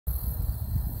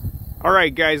All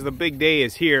right, guys, the big day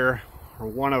is here, or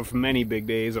one of many big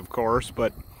days, of course,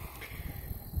 but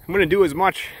I'm going to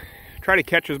do try to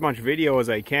catch as much video as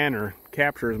I can, or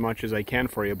capture as much as I can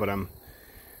for you, but I'm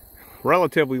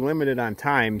relatively limited on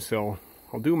time, so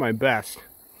I'll do my best.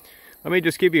 Let me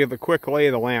just give you the quick lay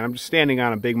of the land. I'm just standing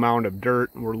on a big mound of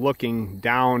dirt, and we're looking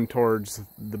down towards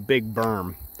the big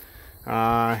berm.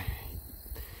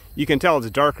 You can tell it's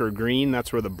darker green.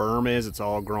 That's where the berm is. It's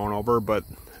all grown over, but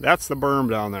that's the berm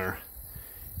down there.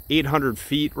 800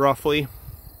 feet roughly,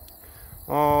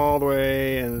 all the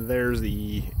way, and there's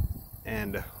the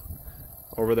end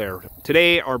over there.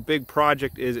 Today our big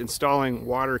project is installing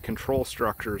water control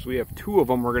structures. We have two of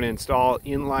them. We're going to install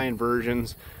inline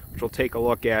versions, which we'll take a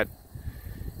look at.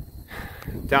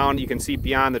 Down, you can see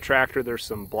beyond the tractor, there's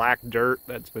some black dirt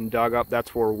that's been dug up.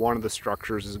 That's where one of the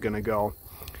structures is going to go.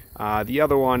 The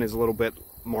other one is a little bit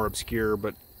more obscure,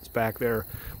 but it's back there.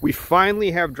 We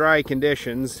finally have dry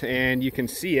conditions, and you can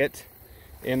see it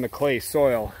in the clay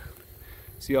soil.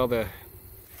 See all the,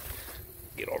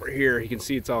 get over here, you can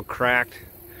see it's all cracked.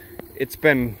 It's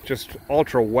been just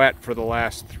ultra wet for the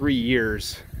last 3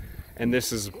 years, and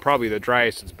this is probably the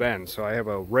driest it's been, so I have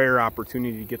a rare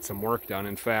opportunity to get some work done.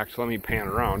 In fact, let me pan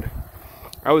around.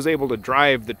 I was able to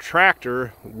drive the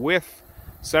tractor with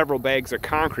several bags of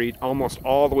concrete almost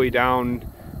all the way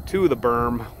down to the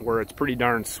berm, where it's pretty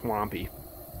darn swampy.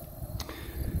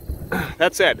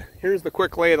 That said, here's the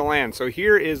quick lay of the land. So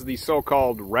here is the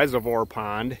so-called reservoir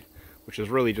pond, which is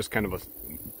really just kind of a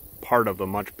part of a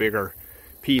much bigger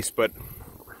piece. But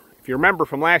if you remember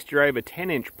from last year, I have a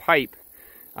 10-inch pipe.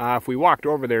 If we walked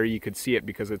over there, you could see it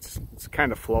because it's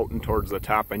kind of floating towards the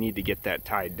top. I need to get that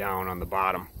tied down on the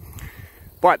bottom.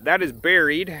 But that is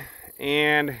buried,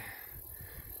 and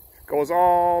goes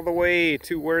all the way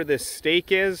to where this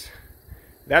stake is.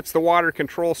 That's the water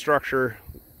control structure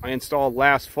I installed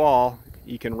last fall.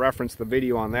 You can reference the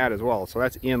video on that as well. So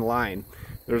that's in line.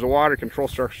 There's a water control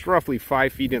structure roughly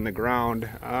 5 feet in the ground.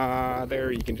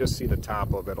 There you can just see the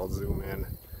top of it. I'll zoom in.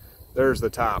 There's the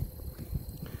top.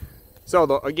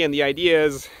 So again, the idea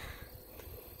is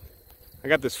I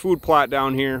got this food plot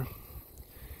down here,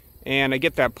 and I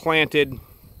get that planted,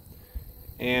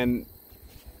 and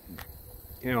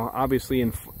you know, obviously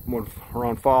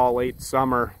around fall, late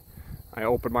summer, I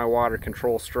open my water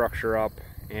control structure up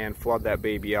and flood that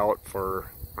baby out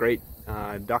for great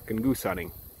duck and goose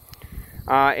hunting.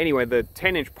 Anyway, the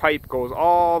 10-inch pipe goes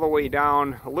all the way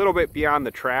down a little bit beyond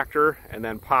the tractor and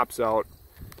then pops out.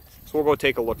 So we'll go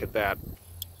take a look at that.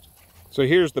 So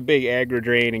here's the big agri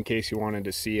drain in case you wanted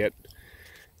to see it.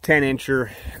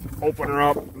 10-incher, open her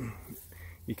up.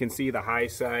 You can see the high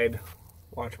side.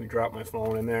 Watch me drop my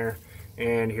phone in there.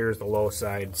 And here's the low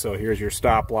side. So here's your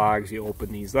stop logs. You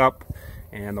open these up,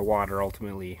 and the water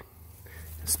ultimately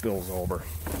spills over.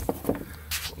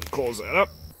 Close that up.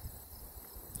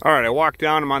 All right, I walked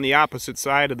down. I'm on the opposite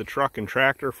side of the truck and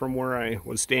tractor from where I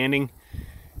was standing.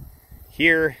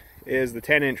 Here is the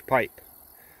 10-inch pipe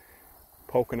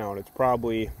poking out. It's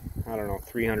probably, I don't know,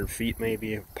 300 feet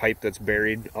maybe, a pipe that's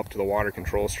buried up to the water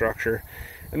control structure.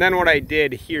 And then what I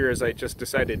did here is I just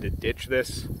decided to ditch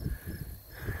this.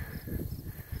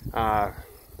 The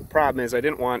problem is I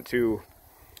didn't want to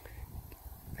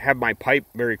have my pipe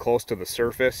very close to the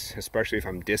surface, especially if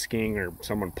I'm disking or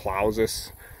someone plows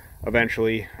this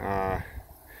eventually. I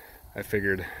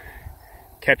figured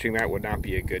catching that would not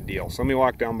be a good deal. So let me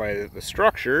walk down by the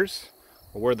structures,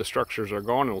 where the structures are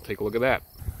going, and we'll take a look at that.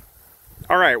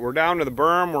 All right, we're down to the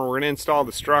berm where we're going to install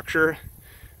the structure.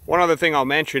 One other thing I'll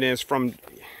mention is when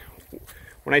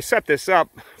I set this up,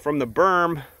 from the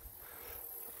berm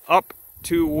up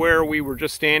to where we were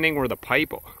just standing, where the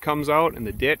pipe comes out in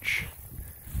the ditch.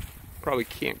 Probably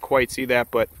can't quite see that,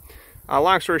 but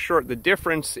long story short, the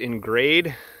difference in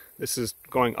grade, this is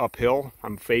going uphill,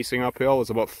 I'm facing uphill, is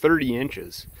about 30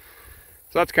 inches.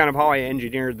 So that's kind of how I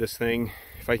engineered this thing.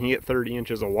 If I can get 30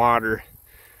 inches of water,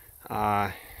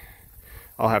 I'll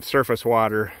have surface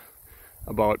water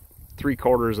about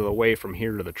 3/4 of the way from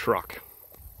here to the truck.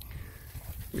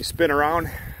 Let me spin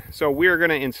around. So we're going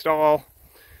to install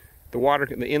the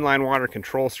inline water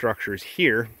control structures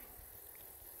here.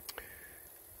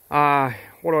 What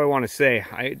do I want to say?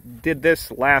 I did this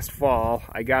last fall.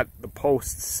 I got the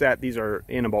posts set. These are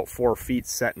in about 4 feet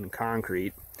set in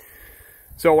concrete.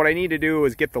 So what I need to do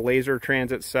is get the laser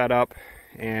transit set up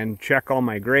and check all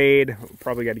my grade.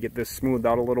 Probably got to get this smoothed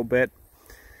out a little bit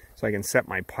so I can set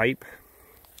my pipe.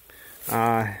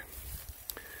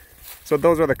 So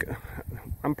those are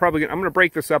I'm going to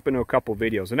break this up into a couple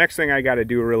videos. The next thing I got to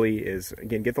do really is,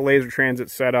 again, get the laser transit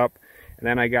set up, and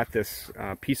then I got this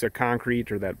piece of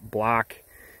concrete, or that block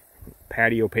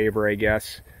patio paver, I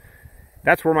guess,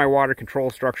 that's where my water control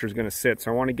structure is going to sit.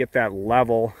 So I want to get that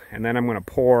level, and then I'm going to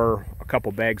pour a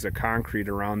couple bags of concrete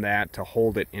around that to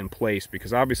hold it in place,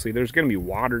 because obviously there's going to be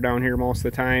water down here most of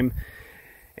the time,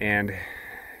 and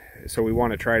so we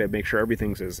want to try to make sure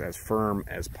everything's as firm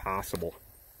as possible.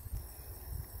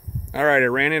 All right, I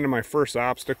ran into my first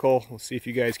obstacle. Let's see if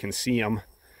you guys can see them.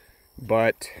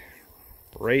 But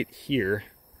right here,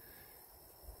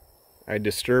 I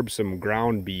disturbed some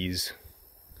ground bees.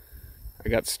 I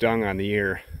got stung on the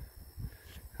ear.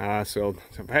 So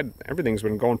everything's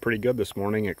been going pretty good this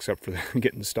morning, except for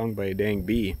getting stung by a dang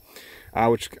bee.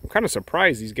 Which I'm kind of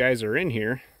surprised these guys are in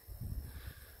here,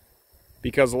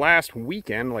 because last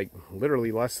weekend, like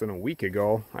literally less than a week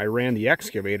ago, I ran the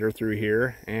excavator through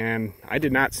here and I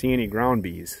did not see any ground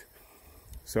bees.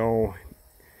 So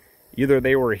either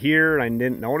they were here and I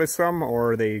didn't notice them,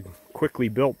 or they quickly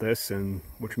built this, and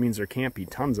which means there can't be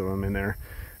tons of them in there.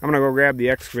 I'm gonna go grab the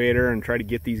excavator and try to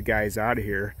get these guys out of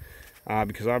here,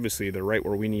 because obviously they're right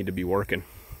where we need to be working.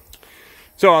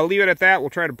 So I'll leave it at that. We'll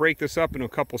try to break this up into a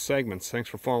couple segments. Thanks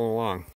for following along.